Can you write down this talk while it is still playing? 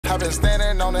I've been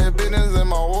standing on that business and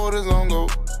my orders on go.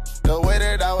 The way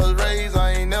that I was raised,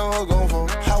 I ain't never gon' fall.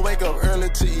 I wake up early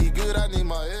to eat good, I need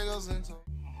my eggs and toast.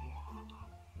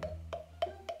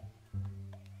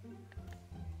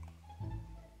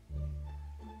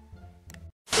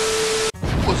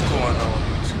 What's going on,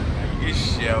 YouTube, man?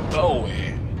 It's your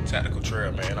boy, Tactical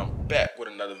Trail, man. I'm back with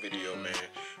another video, man.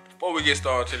 Before we get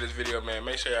started to this video, man,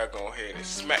 make sure y'all go ahead and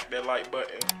smack that like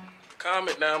button,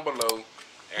 comment down below,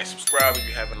 and subscribe if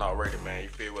you haven't already, man. You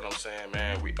feel what I'm saying,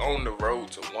 man? We on the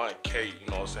road to 1K, you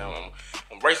know what I'm saying?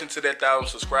 I'm racing to that 1,000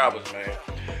 subscribers, man.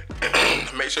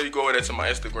 Make sure you go over there to my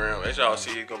Instagram. As y'all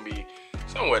see, it's gonna be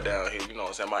somewhere down here, you know what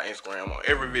I'm saying? My Instagram on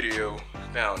every video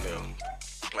down there.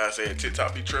 Like I said,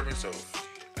 TikTok be tripping, so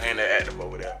I ain't that active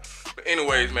over there. But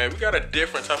anyways, man, we got a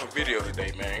different type of video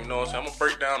today, man. You know what I'm saying? I'm gonna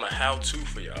break down a how-to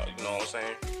for y'all, you know what I'm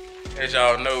saying? As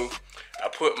y'all know, I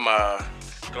put my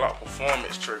Glock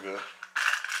performance trigger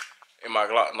in my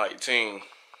Glock 19,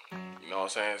 you know what I'm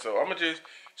saying? So I'm gonna just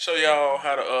show y'all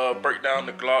how to break down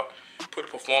the Glock, put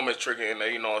the performance trigger in there,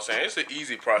 you know what I'm saying? It's an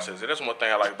easy process. That's one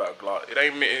thing I like about Glock. It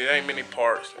ain't many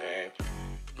parts, and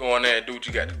go in there and do what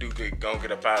you got to do, go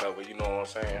get up out of it, you know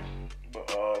what I'm saying?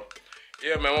 But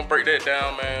yeah, man, I'm gonna break that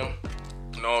down, man.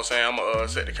 You know what I'm saying? I'm gonna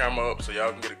set the camera up so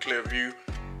y'all can get a clear view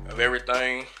of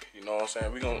everything, you know what I'm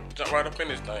saying? We gonna jump right up in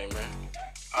this thing, man.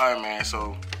 All right, man,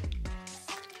 so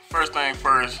first thing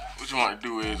first, what you want to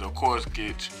do is, of course,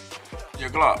 get your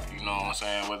Glock, you know what I'm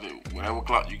saying? Whatever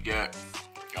Glock you got,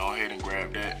 go ahead and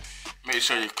grab that. Make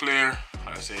sure you're clear.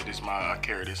 Like I said, I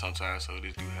carry this sometimes, so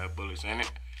this do have bullets in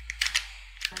it.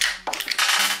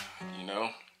 You know,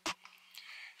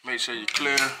 make sure you're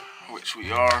clear, which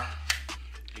we are.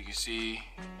 You can see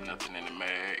nothing in the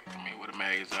mag. I mean, where the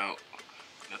mag is out,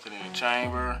 nothing in the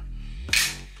chamber.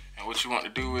 And what you want to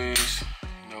do is,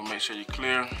 you know, make sure you're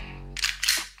clear.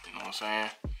 You know what I'm saying?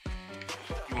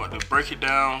 You want to break it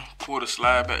down, pull the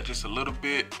slide back just a little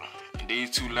bit, and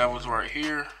these two levels right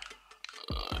here,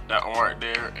 that one right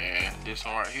there, and this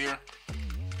one right here,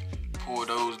 pull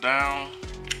those down.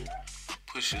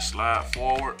 Push your slide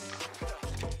forward,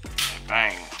 and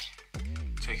bang,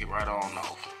 take it right on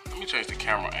off. Let me change the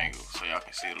camera angle so y'all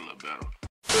can see it a little better.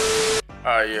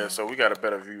 Alright, yeah, so we got a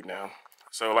better view now.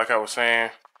 So like I was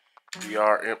saying, we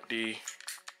are empty,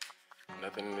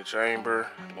 nothing in the chamber,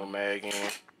 no mag in.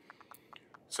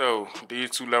 So these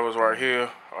two levels right here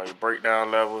are your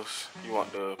breakdown levels. You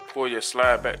want to pull your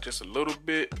slide back just a little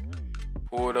bit,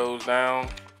 pull those down,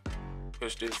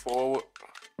 push this forward,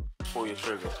 pull your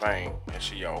trigger, bang, and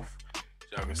she off.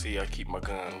 Y'all can see I keep my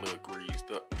gun a little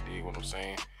greased up, you dig what I'm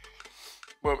saying?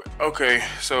 But okay,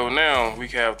 so now we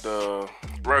have the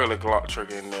regular Glock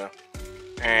trigger in there,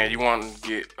 and you want to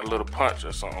get a little punch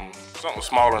or something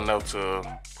small enough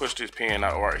to push this pin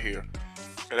out right here.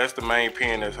 And that's the main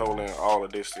pin that's holding all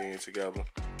of this thing together.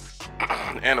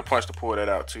 And a punch to pull that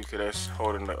out too, cause that's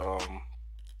holding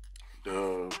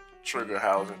the trigger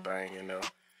housing thing in there.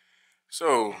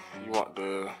 So you want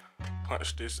to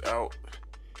punch this out.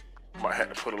 Might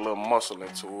have to put a little muscle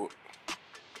into it.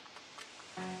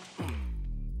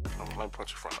 Let me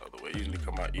punch it from the other way. Usually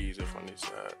come out easier from this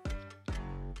side.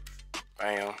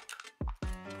 Bam.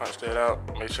 Punch that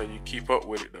out. Make sure you keep up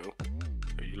with it though.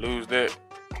 If you lose that,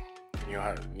 you don't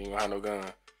have no gun.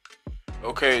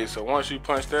 Okay, so once you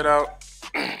punch that out,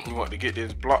 you want to get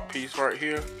this block piece right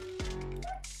here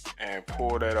and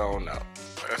pull that on out.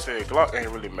 Like I said, Glock ain't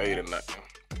really made of nothing.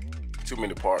 Too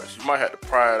many parts. You might have to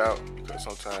pry it out because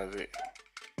sometimes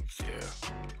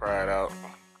pry it out.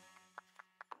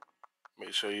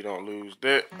 Make sure you don't lose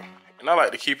that. And I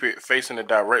like to keep it facing the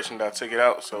direction that I took it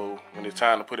out, so when it's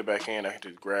time to put it back in, I can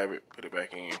just grab it, put it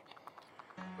back in.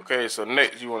 Okay, so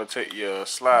next you want to take your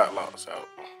slide locks out,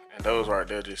 and those right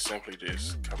there just simply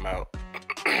come out.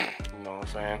 You know what I'm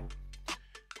saying?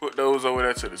 Put those over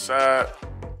there to the side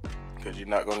because you're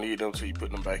not gonna need them till you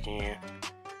put them back in.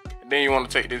 And then you want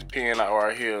to take this pin out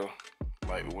right here,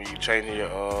 like when you changing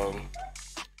your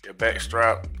back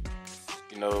strap.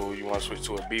 You know, you want to switch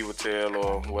to a beaver tail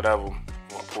or whatever.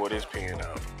 You want to pull this pin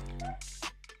out.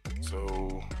 So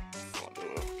you want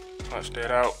to punch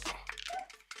that out.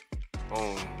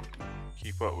 Boom.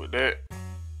 Keep up with that.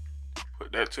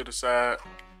 Put that to the side.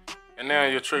 And now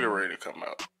your trigger ready to come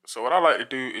out. So what I like to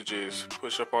do is just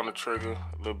push up on the trigger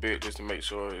a little bit just to make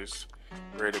sure it's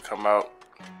ready to come out.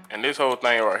 And this whole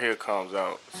thing right here comes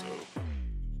out. So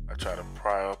I try to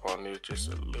pry up on this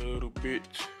just a little bit.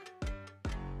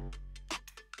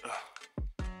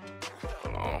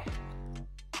 Hold on.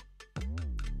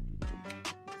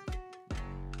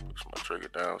 Push my trigger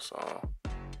down some.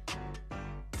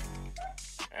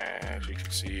 And as you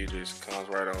can see, it just comes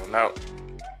right on out.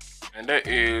 And that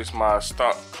is my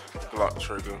stock Glock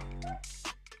trigger,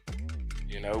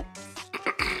 you know.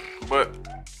 But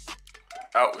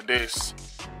out with this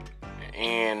and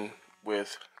in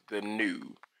with the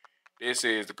new. This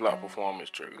is the Glock Performance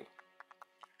trigger.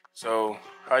 So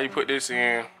how you put this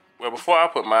in? Well, before I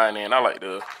put mine in, I like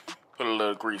to put a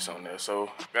little grease on there.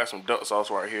 So got some duck sauce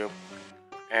right here.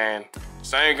 And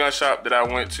same gun shop that I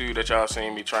went to that y'all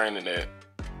seen me training at,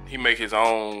 he make his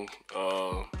own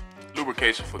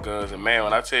lubrication for guns. And man,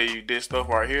 when I tell you this stuff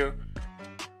right here,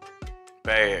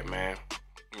 bad, man.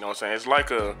 You know what I'm saying? It's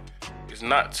like it's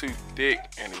not too thick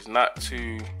and it's not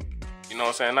too, you know what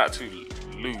I'm saying, not too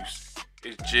loose.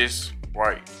 It's just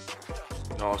right.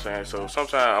 You know what I'm saying? So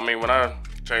sometimes, I mean, when I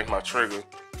change my trigger,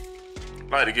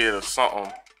 I like to get a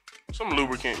some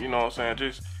lubricant, you know what I'm saying,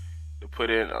 just to put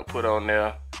on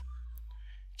there,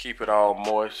 keep it all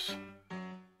moist.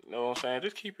 You know what I'm saying?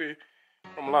 Just keep it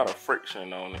from a lot of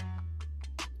friction on it.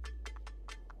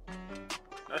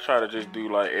 I try to just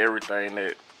do like everything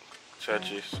that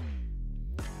touches.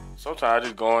 Sometimes I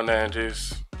just go in there and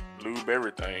just lube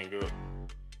everything up.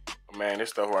 But man, this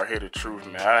stuff right here, the truth,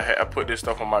 man. I put this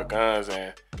stuff on my guns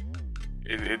and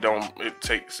it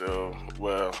takes,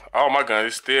 well, all my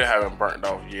guns still haven't burnt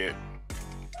off yet.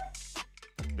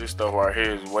 This stuff right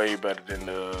here is way better than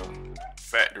the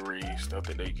factory stuff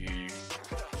that they give you.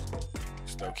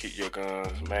 Stuff keep your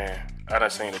guns, man. I done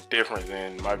seen a difference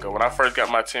in my gun. When I first got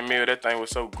my 10 mil, that thing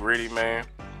was so gritty, man.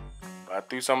 But I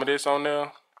threw some of this on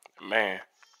there, man.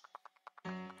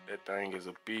 That thing is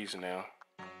a beast now.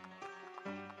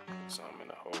 Put some in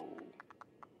the hole.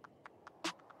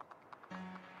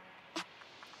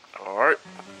 Alright.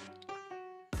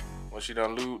 Once you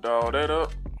done lubed all that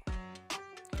up,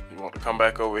 you want to come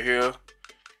back over here,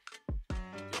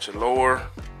 get your lower,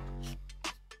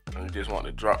 and you just want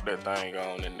to drop that thing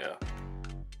on in there.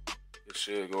 It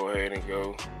should go ahead and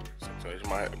go. Sometimes you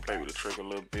might have to play with the trigger a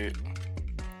little bit.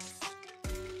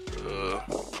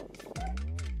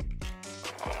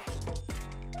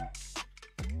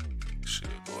 Should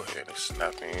go ahead and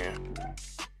snap in.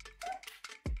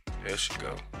 There she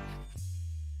go.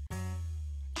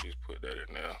 Just put that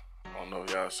in there. I don't know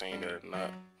if y'all seen that or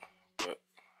not, but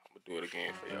I'm gonna do it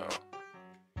again for y'all.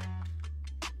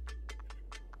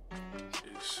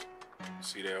 Just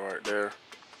see that right there.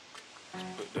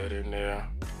 Just put that in there.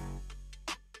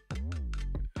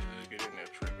 Get in there,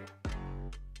 trigger.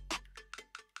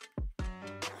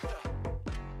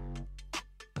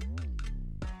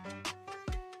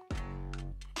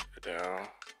 Put it down.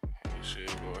 And it should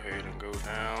go ahead and go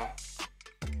down.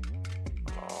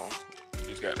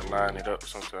 Just got to line it up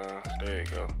sometimes. There you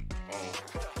go. Boom.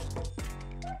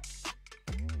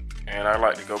 And I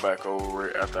like to go back over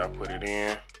it after I put it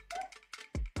in.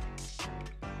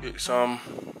 Get some,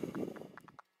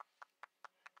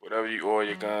 whatever you oil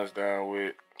your guns down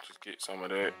with, just get some of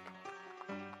that.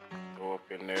 Go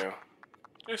up in there.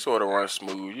 Just sort of run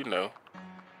smooth, you know.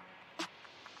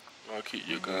 You want to keep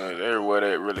your guns everywhere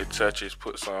that really touches,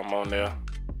 put some on there.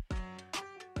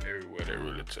 Everywhere that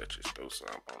really touches, throw some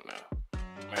on there.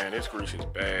 Man, this grease is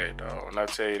bad, dog. And I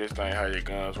tell you, this thing, how your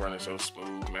guns running so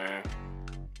smooth, man.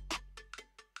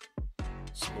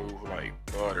 Smooth like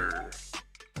butter.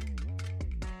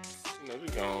 You know,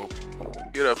 just gonna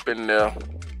get up in there,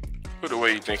 put it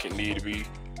where you think it need to be,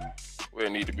 where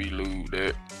it need to be lubed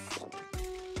at.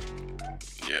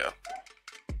 Yeah.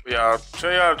 But y'all,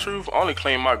 tell y'all the truth, I only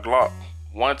cleaned my Glock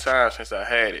one time since I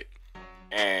had it.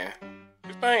 And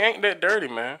this thing ain't that dirty,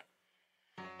 man.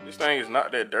 This thing is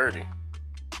not that dirty.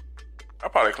 I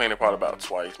probably cleaned it about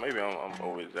twice. Maybe I'm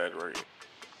over exaggerating.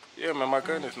 Yeah, man, my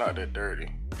gun is not that dirty.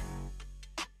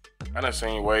 I done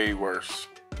seen way worse.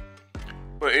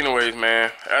 But anyways,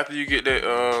 man, after you get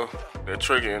that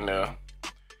trigger in there,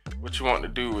 what you want to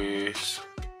do is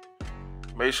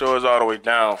make sure it's all the way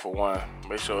down for one.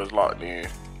 Make sure it's locked in.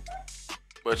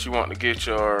 But you want to get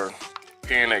your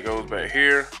pin that goes back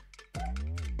here.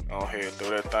 Go ahead,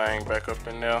 throw that thing back up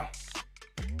in there.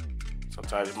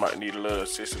 Sometimes you might need a little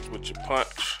assistance with your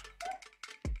punch.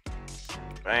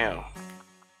 Bam.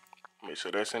 Make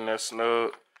sure that's in there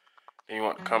snug. Then you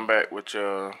want to come back with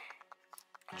your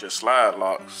slide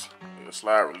locks, your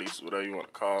slide releases, whatever you want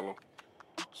to call them.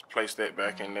 Just place that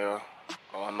back in there,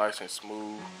 all nice and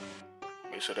smooth.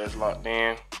 Make sure that's locked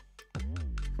in.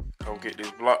 Come get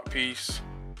this block piece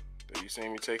that you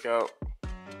seen me take out,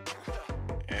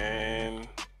 and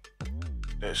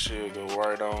that should go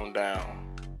right on down.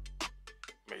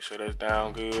 Make sure that's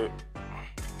down good.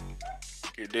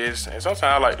 Get this, and sometimes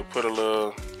I like to put a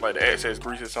little, like the excess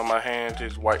grease that's on my hand,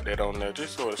 just wipe that on there,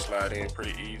 just sort of slide in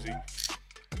pretty easy.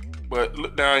 But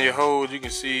look down your holes, you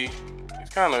can see it's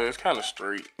kind of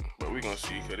straight, But we gonna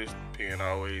see, cause this pen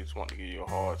always want to give you a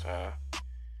hard time.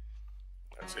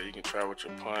 Like I said, you can try with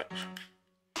your punch.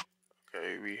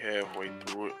 Okay, we halfway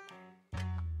through it.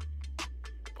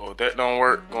 But if that don't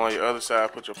work, go on your other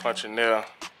side, put your punch in there,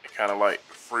 and kind of like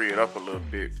free it up a little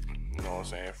bit. You know what I'm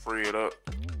saying? Free it up.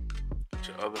 Put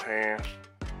your other hand,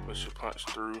 push your punch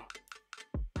through.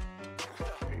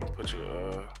 And put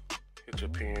your hit your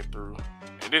pen through.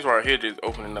 And this right here just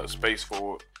opening up space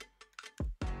for it.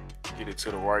 Get it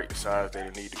to the right size that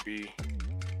it need to be.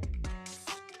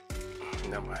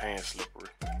 Now my hand's slippery.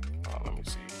 Let me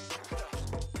see.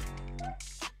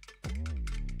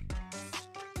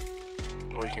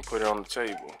 Or you can put it on the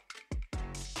table.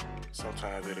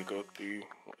 Sometimes it'll go through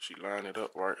once you line it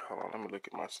up right. Hold on, let me look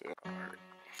at myself. Alright.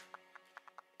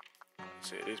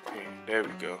 Say this pen. There we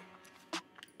go.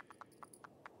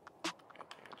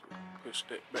 Push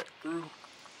that back through.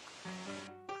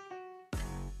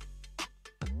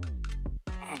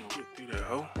 Get through that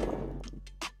hole.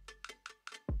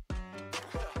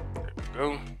 There we go.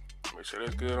 Make sure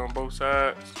that's good on both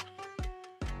sides.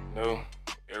 No,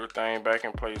 everything back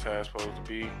in place how it's supposed to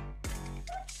be.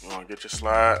 You want to get your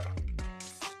slide.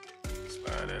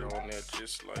 Slide that on there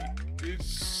just like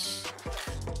this.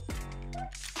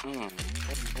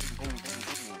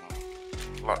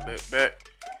 Lock that back.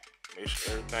 Make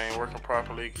sure everything working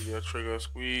properly. Give your trigger a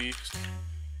squeeze.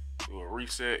 Do a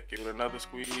reset. Give it another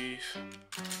squeeze.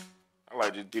 I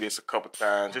like to do this a couple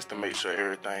times just to make sure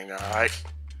everything alright.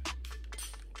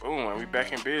 Boom, and we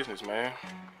back in business, man.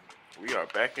 We are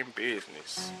back in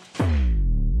business.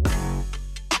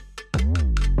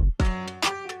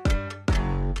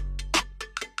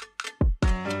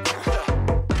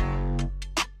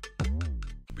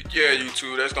 But yeah,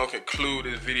 YouTube, that's gonna conclude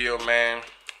this video, man.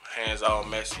 Hands all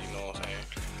messy, you know what I'm saying?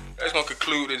 That's gonna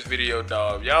conclude this video,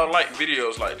 dog. Y'all like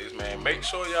videos like this, man. Make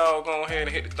sure y'all go ahead and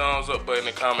hit the thumbs up button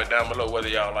and comment down below whether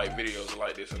y'all like videos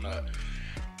like this or not.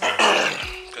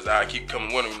 Cause I keep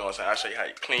coming with them, you know what I'm saying? I show you how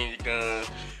you clean your guns,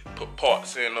 put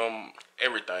parts in them,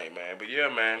 everything, man. But yeah,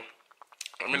 man,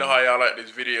 let me know how y'all like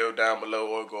this video down below,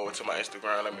 or go over to my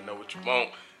Instagram. Let me know what you want.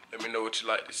 Let me know what you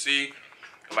like to see.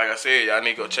 And like I said, y'all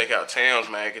need to go check out Tams,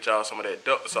 man. Get y'all some of that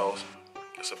duck sauce.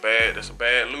 That's a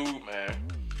bad lube, man.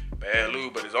 Bad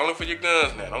lube, but it's only for your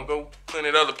guns now. Don't go putting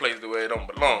it other places where it don't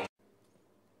belong.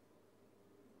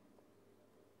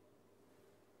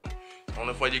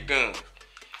 Only for your guns.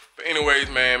 But anyways,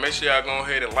 man, make sure y'all go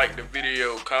ahead and like the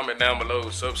video, comment down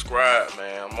below, subscribe,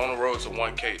 man. I'm on the road to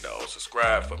 1K, dog.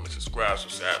 Subscribe for me. Subscribe.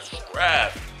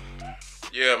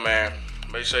 Yeah, man.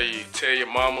 Make sure you tell your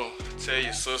mama, tell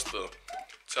your sister,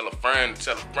 tell a friend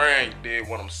you did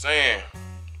what I'm saying.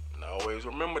 And always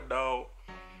remember, dog,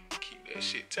 keep that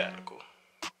shit tactical.